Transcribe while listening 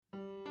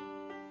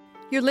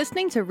You're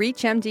listening to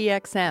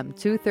ReachMD-XM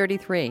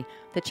 233,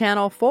 the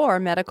channel for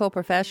medical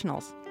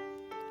professionals.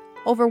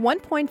 Over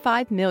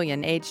 1.5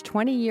 million aged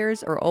 20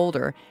 years or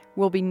older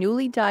will be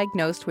newly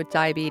diagnosed with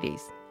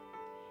diabetes.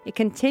 It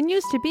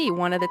continues to be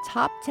one of the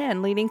top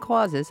 10 leading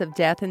causes of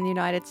death in the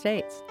United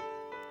States.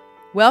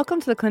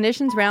 Welcome to the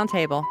Clinicians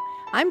Roundtable.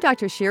 I'm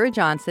Dr. Shira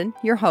Johnson,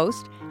 your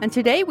host, and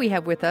today we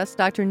have with us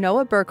Dr.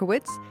 Noah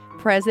Berkowitz,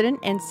 President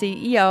and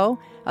CEO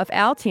of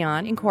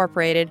Alteon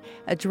Incorporated,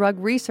 a drug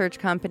research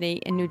company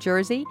in New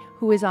Jersey,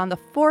 who is on the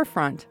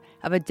forefront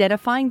of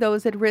identifying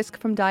those at risk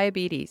from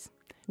diabetes.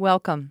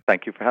 Welcome.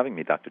 Thank you for having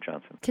me, Dr.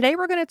 Johnson. Today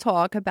we're going to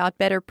talk about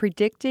better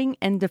predicting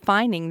and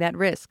defining that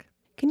risk.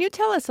 Can you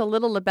tell us a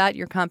little about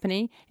your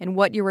company and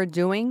what you are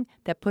doing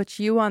that puts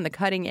you on the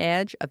cutting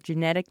edge of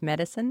genetic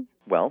medicine?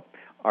 Well,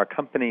 our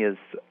company is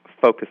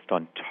focused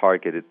on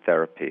targeted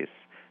therapies.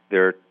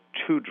 There are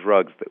two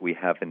drugs that we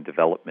have in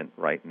development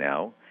right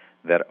now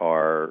that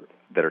are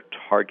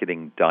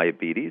targeting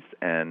diabetes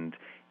and,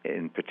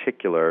 in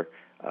particular,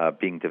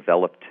 being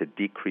developed to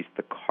decrease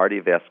the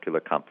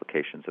cardiovascular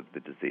complications of the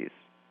disease.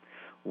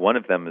 One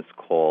of them is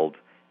called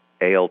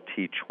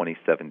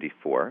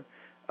ALT-2074,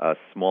 a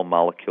small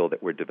molecule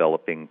that we're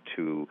developing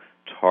to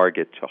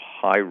target to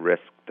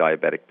high-risk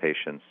diabetic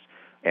patients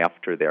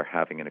after they're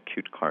having an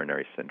acute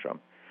coronary syndrome.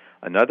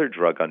 Another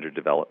drug under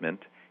development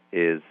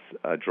is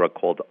a drug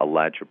called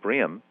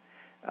elagibrium.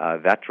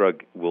 That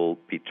drug will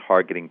be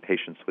targeting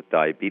patients with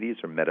diabetes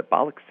or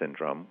metabolic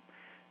syndrome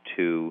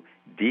to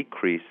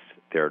decrease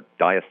their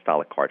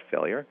diastolic heart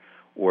failure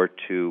or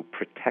to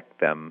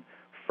protect them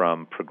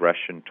from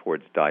progression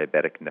towards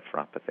diabetic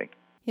nephropathy.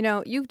 You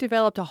know, you've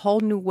developed a whole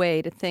new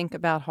way to think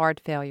about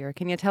heart failure.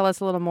 Can you tell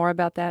us a little more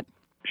about that?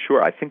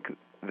 Sure. I think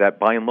that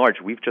by and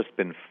large, we've just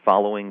been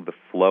following the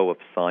flow of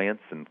science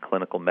and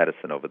clinical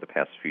medicine over the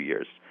past few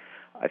years.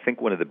 I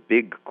think one of the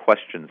big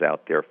questions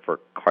out there for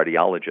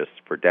cardiologists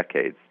for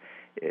decades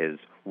is,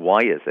 why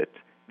is it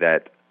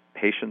that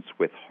patients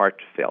with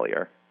heart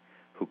failure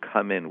who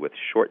come in with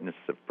shortness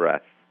of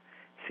breath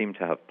seem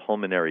to have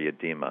pulmonary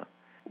edema?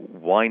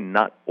 Why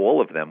not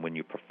all of them, when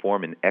you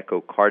perform an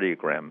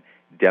echocardiogram,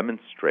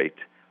 demonstrate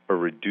a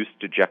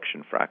reduced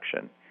ejection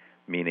fraction,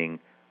 meaning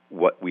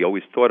what we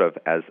always thought of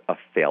as a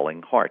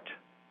failing heart?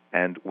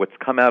 And what's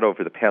come out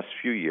over the past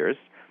few years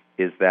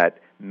is that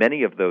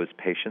many of those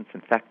patients,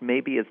 in fact,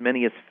 maybe as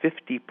many as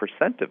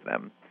 50% of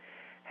them,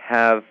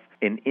 have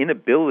an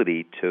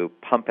inability to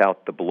pump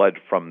out the blood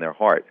from their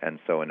heart. And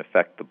so, in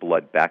effect, the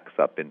blood backs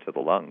up into the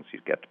lungs. You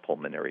get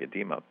pulmonary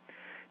edema.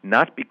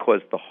 Not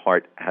because the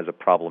heart has a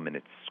problem in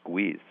its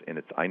squeeze, in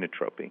its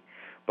inotropy,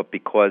 but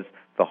because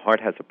the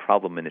heart has a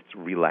problem in its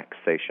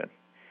relaxation,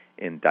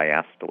 in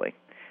diastole.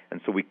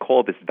 And so we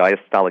call this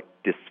diastolic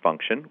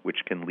dysfunction,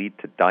 which can lead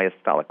to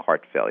diastolic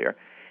heart failure.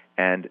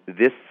 And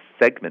this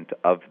segment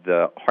of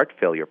the heart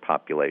failure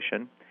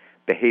population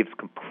behaves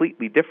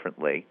completely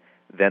differently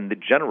than the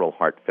general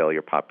heart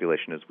failure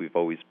population as we've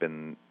always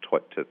been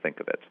taught to think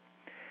of it.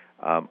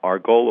 Our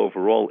goal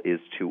overall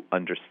is to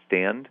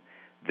understand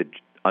the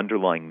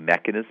underlying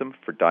mechanism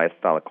for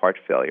diastolic heart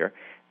failure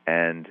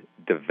and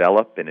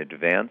develop and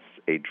advance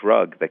a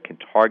drug that can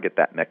target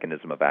that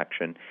mechanism of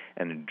action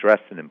and address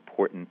an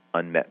important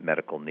unmet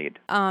medical need.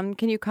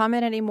 Can you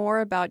comment any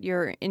more about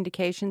your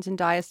indications in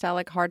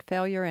diastolic heart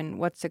failure and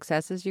what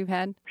successes you've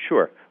had?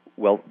 Sure.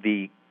 Well,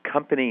 the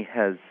company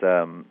has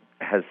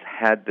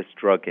had this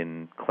drug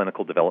in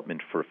clinical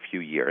development for a few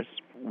years.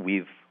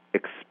 We've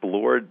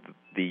explored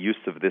the use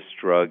of this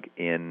drug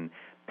in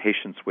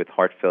patients with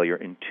heart failure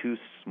in two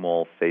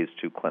small phase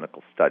 2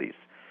 clinical studies.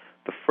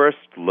 The first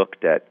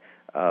looked at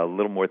a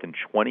little more than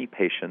 20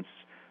 patients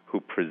who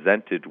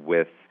presented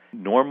with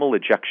normal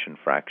ejection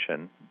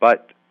fraction,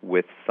 but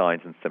with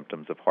signs and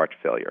symptoms of heart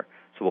failure.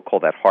 So we'll call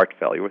that heart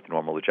failure with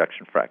normal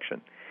ejection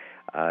fraction.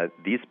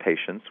 These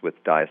patients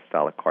with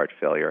diastolic heart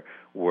failure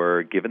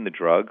were given the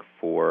drug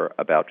for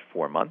about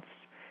 4 months,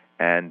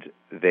 and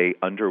they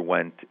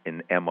underwent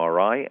an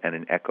MRI and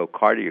an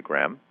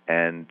echocardiogram,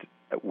 and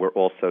were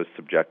also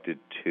subjected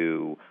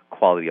to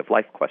quality of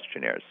life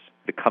questionnaires.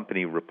 The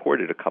company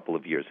reported a couple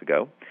of years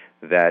ago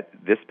that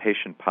this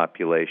patient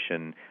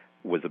population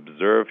was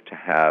observed to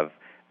have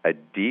a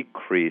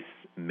decreased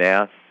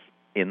mass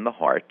in the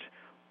heart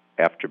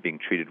after being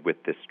treated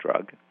with this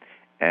drug,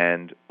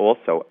 and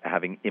also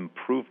having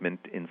improvement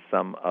in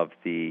some of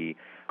the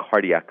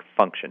cardiac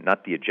function,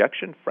 not the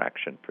ejection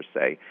fraction per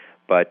se,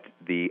 but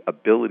the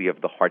ability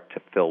of the heart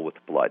to fill with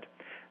blood.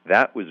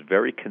 That was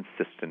very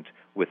consistent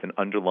with an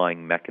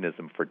underlying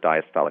mechanism for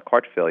diastolic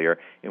heart failure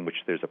in which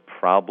there's a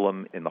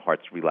problem in the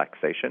heart's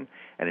relaxation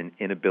and an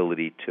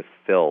inability to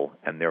fill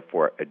and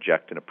therefore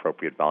eject an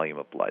appropriate volume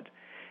of blood.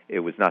 It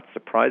was not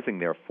surprising,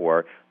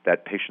 therefore,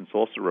 that patients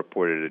also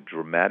reported a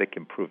dramatic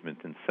improvement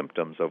in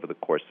symptoms over the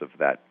course of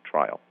that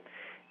trial.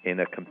 In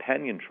a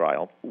companion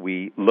trial,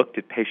 we looked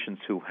at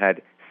patients who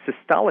had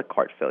systolic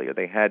heart failure.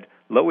 They had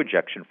low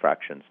ejection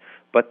fractions,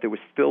 but there was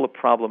still a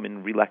problem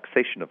in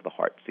relaxation of the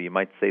heart. So you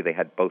might say they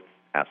had both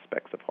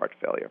aspects of heart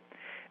failure.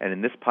 And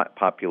in this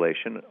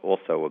population,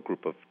 also a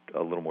group of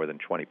a little more than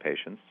 20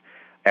 patients,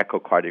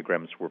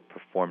 echocardiograms were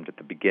performed at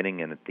the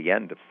beginning and at the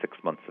end of 6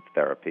 months of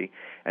therapy.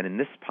 And in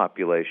this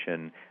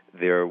population,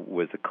 there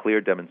was a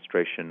clear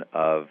demonstration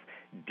of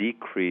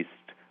decreased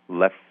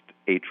left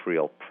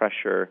atrial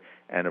pressure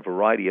and a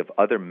variety of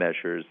other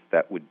measures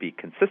that would be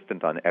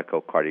consistent on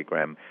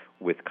echocardiogram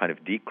with kind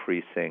of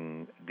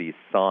decreasing these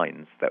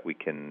signs that we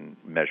can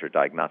measure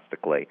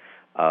diagnostically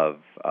of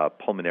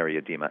pulmonary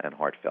edema and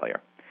heart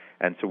failure.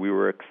 And so we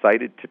were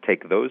excited to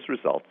take those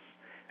results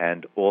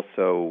and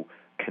also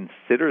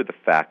consider the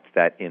fact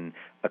that in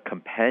a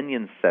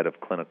companion set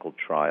of clinical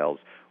trials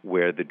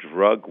where the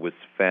drug was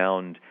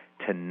found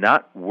to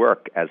not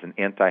work as an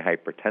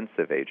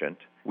antihypertensive agent,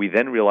 we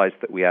then realized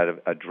that we had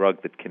a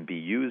drug that can be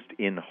used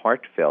in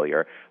heart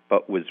failure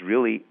but was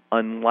really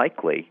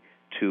unlikely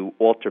to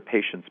alter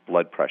patients'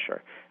 blood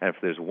pressure. And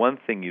if there's one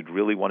thing you'd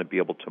really want to be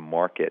able to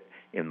market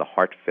in the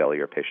heart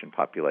failure patient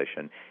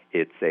population,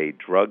 it's a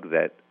drug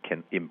that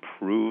can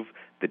improve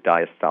the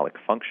diastolic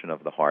function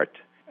of the heart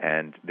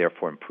and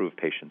therefore improve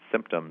patient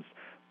symptoms,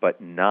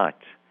 but not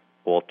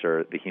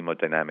alter the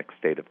hemodynamic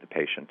state of the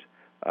patient,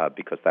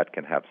 because that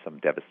can have some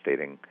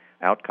devastating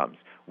outcomes.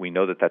 We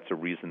know that that's a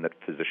reason that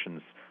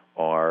physicians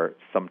are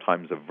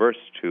sometimes averse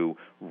to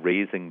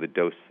raising the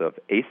dose of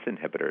ACE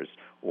inhibitors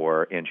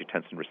or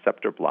angiotensin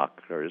receptor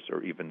blockers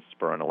or even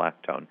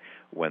spironolactone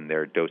when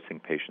they're dosing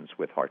patients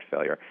with heart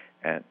failure.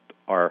 And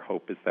our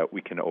hope is that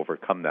we can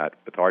overcome that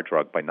with our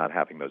drug by not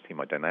having those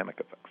hemodynamic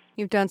effects.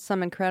 You've done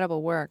some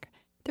incredible work.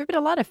 There have been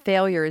a lot of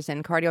failures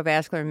in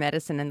cardiovascular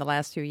medicine in the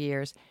last few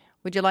years.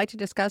 Would you like to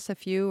discuss a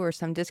few or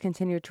some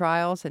discontinued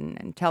trials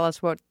and tell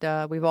us what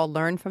we've all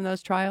learned from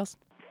those trials?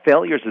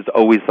 Failures is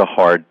always a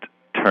hard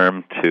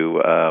term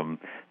to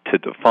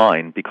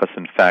define because,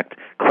 in fact,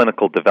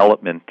 clinical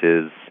development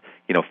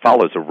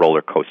follows a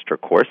roller coaster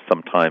course.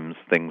 Sometimes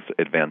things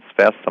advance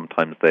fast,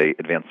 sometimes they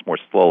advance more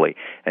slowly.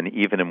 And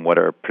even in what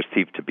are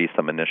perceived to be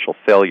some initial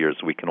failures,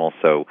 we can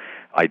also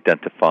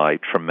identify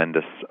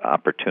tremendous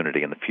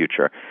opportunity in the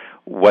future.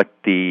 What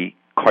the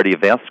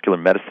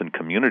cardiovascular medicine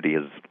community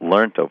has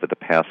learned over the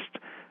past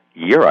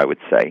year, I would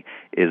say,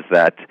 is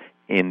that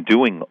in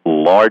doing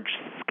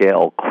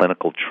large-scale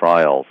clinical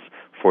trials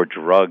for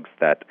drugs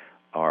that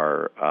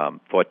are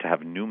thought to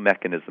have new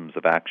mechanisms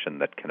of action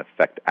that can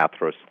affect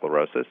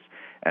atherosclerosis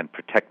and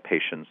protect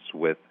patients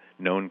with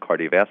known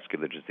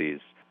cardiovascular disease,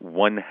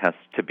 one has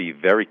to be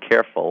very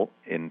careful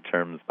in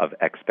terms of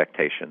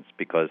expectations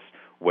because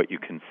what you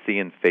can see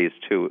in phase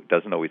 2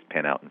 doesn't always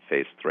pan out in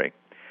phase 3.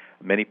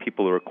 Many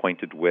people are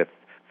acquainted with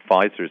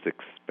Pfizer's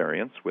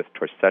experience with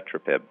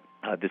torcetrapib.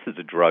 This is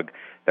a drug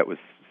that was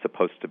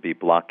supposed to be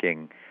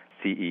blocking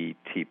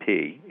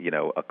CETP,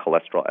 a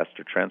cholesterol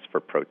ester transfer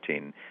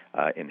protein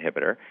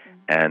inhibitor.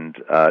 And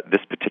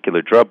this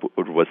particular drug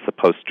was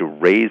supposed to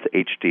raise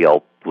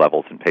HDL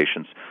levels in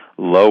patients,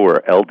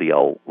 lower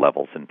LDL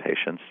levels in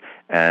patients,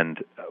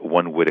 and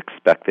one would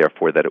expect,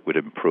 therefore, that it would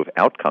improve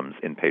outcomes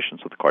in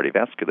patients with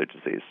cardiovascular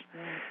disease.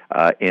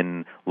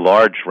 In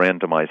large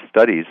randomized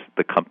studies,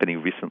 the company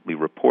recently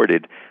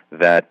reported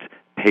that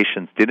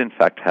patients did, in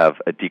fact, have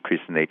a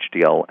decrease in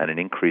HDL and an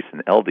increase in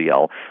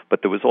LDL,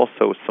 but there was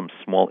also some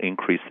small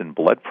increase in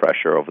blood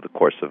pressure over the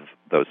course of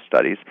those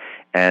studies.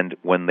 And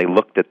when they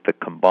looked at the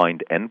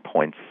combined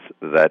endpoints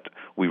that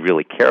we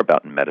really care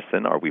about in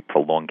medicine, are we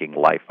prolonging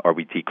life, are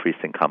we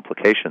decreasing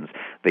complications,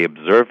 they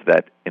observed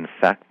that, in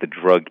fact, the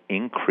drug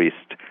increased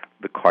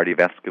the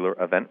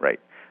cardiovascular event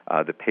rate.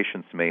 The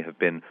patients may have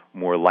been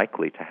more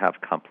likely to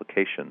have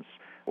complications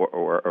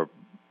or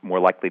more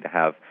likely to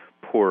have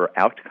poorer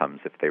outcomes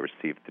if they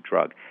received the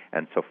drug.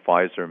 And so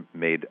Pfizer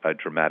made a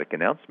dramatic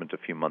announcement a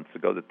few months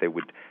ago that they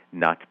would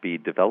not be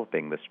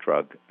developing this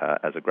drug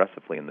as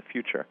aggressively in the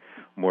future.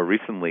 More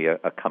recently,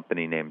 a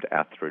company named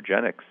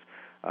Atherogenics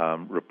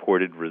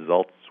reported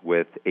results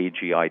with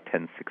AGI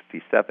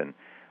 1067.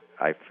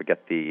 I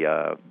forget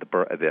the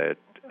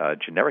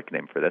generic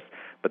name for this,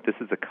 but this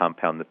is a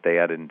compound that they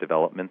had in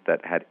development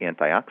that had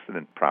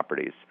antioxidant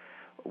properties.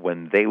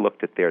 When they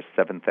looked at their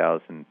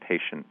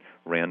 7,000-patient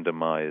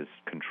randomized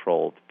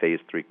controlled phase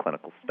 3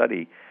 clinical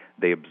study,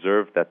 they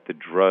observed that the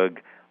drug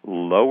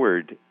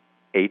lowered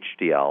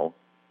HDL,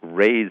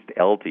 raised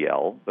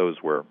LDL,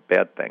 those were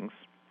bad things,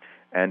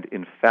 and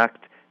in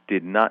fact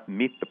did not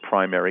meet the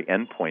primary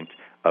endpoint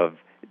of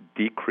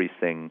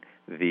decreasing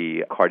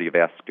the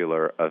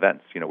cardiovascular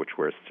events, which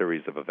were a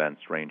series of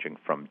events ranging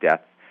from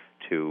death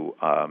to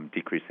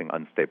decreasing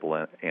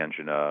unstable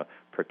angina,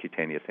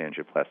 percutaneous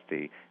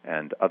angioplasty,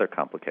 and other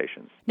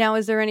complications. Now,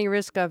 is there any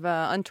risk of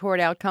untoward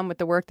outcome with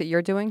the work that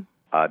you're doing?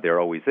 There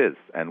always is,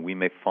 and we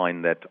may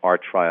find that our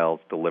trials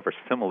deliver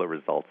similar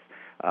results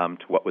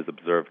to what was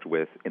observed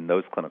in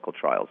those clinical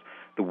trials.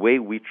 The way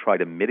we try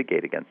to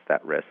mitigate against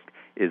that risk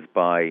is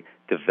by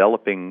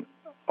developing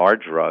our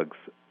drugs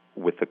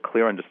with a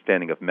clear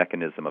understanding of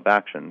mechanism of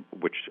action,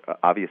 which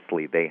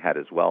obviously they had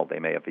as well. They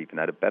may have even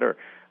had a better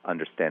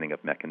understanding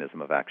of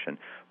mechanism of action,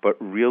 but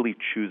really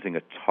choosing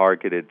a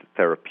targeted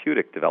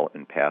therapeutic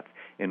development path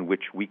in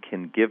which we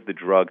can give the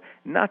drug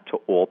not to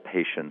all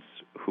patients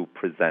who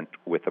present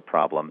with a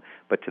problem,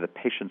 but to the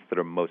patients that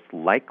are most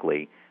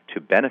likely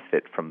to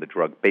benefit from the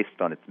drug based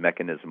on its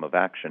mechanism of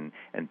action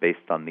and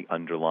based on the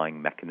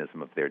underlying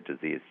mechanism of their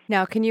disease.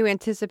 Now, can you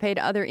anticipate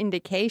other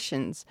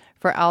indications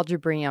for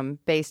algebrium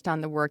based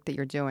on the work that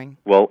you're doing?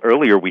 Well,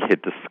 earlier we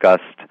had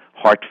discussed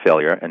heart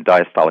failure, and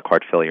diastolic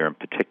heart failure in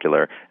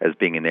particular, as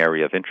being an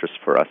area of interest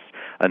for us.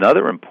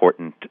 Another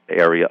important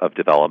area of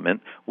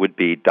development would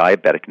be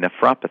diabetic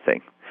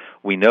nephropathy.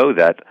 We know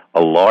that a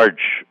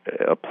large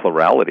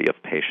plurality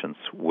of patients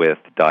with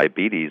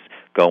diabetes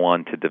go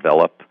on to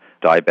develop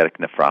diabetic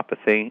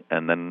nephropathy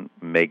and then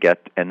may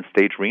get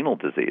end-stage renal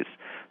disease.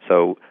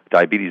 So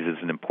diabetes is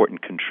an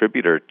important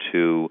contributor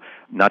to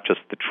not just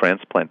the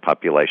transplant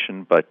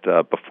population, but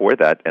before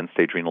that,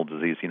 end-stage renal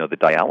disease, the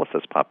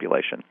dialysis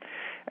population.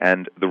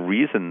 And the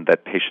reason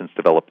that patients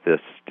develop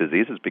this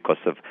disease is because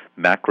of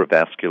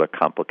macrovascular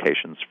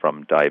complications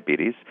from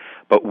diabetes,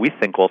 but we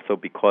think also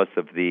because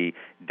of the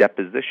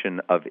deposition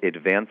of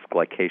advanced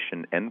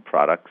glycation end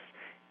products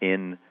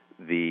in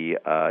the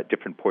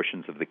different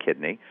portions of the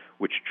kidney,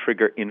 which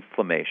trigger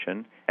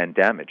inflammation and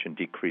damage and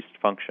decreased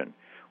function.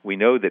 We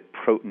know that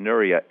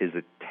proteinuria is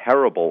a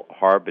terrible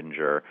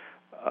harbinger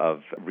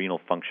of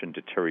renal function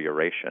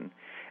deterioration,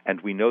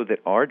 and we know that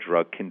our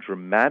drug can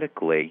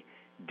dramatically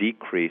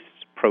decrease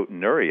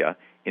proteinuria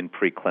in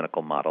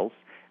preclinical models,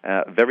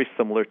 very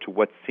similar to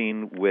what's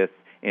seen with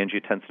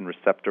angiotensin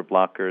receptor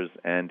blockers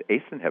and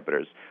ACE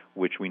inhibitors,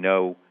 which we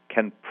know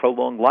can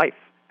prolong life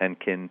and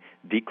can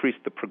decrease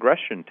the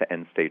progression to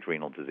end-stage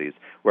renal disease.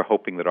 We're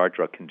hoping that our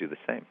drug can do the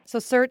same. So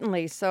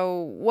certainly.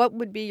 So what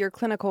would be your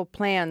clinical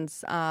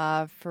plans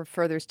for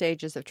further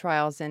stages of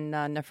trials in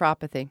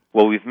nephropathy?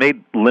 Well, we've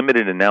made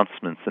limited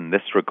announcements in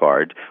this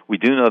regard. We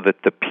do know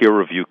that the peer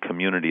review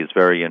community is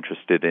very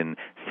interested in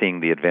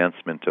seeing the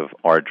advancement of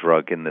our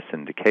drug in this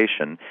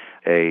indication.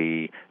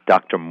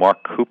 Dr.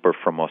 Mark Cooper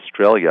from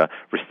Australia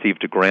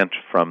received a grant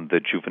from the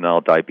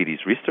Juvenile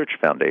Diabetes Research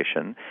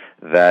Foundation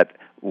that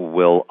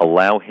will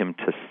allow him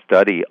to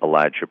study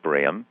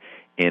elagibrium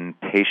in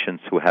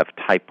patients who have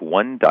type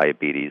 1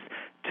 diabetes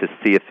to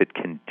see if it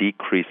can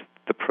decrease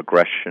the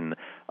progression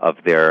of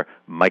their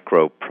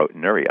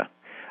microproteinuria.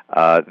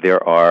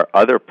 There are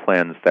other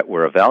plans that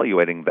we're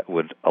evaluating that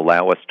would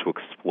allow us to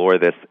explore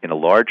this in a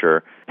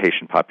larger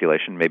patient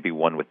population, maybe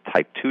one with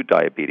type 2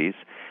 diabetes,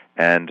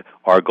 and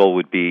our goal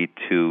would be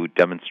to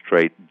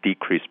demonstrate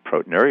decreased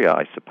proteinuria,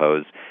 I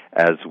suppose,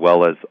 as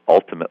well as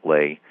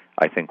ultimately,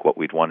 I think what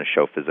we'd want to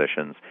show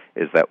physicians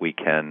is that we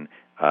can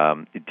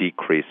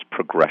decrease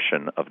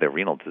progression of their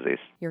renal disease.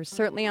 You're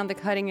certainly on the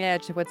cutting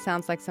edge of what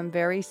sounds like some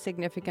very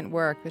significant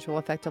work which will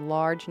affect a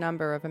large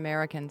number of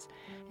Americans.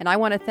 And I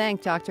want to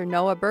thank Dr.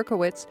 Noah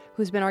Berkowitz,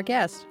 who's been our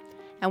guest.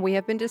 And we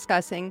have been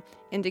discussing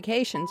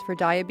indications for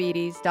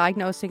diabetes,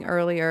 diagnosing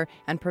earlier,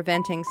 and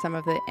preventing some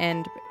of the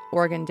end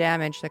organ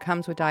damage that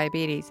comes with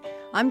diabetes.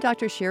 I'm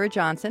Dr. Shira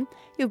Johnson.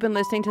 You've been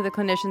listening to the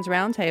Clinicians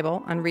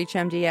Roundtable on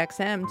ReachMD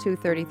XM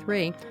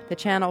 233, the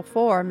channel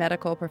for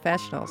medical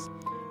professionals.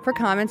 For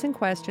comments and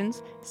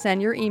questions,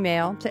 send your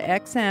email to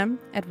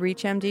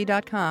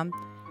xm@reachmd.com,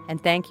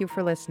 and thank you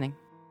for listening.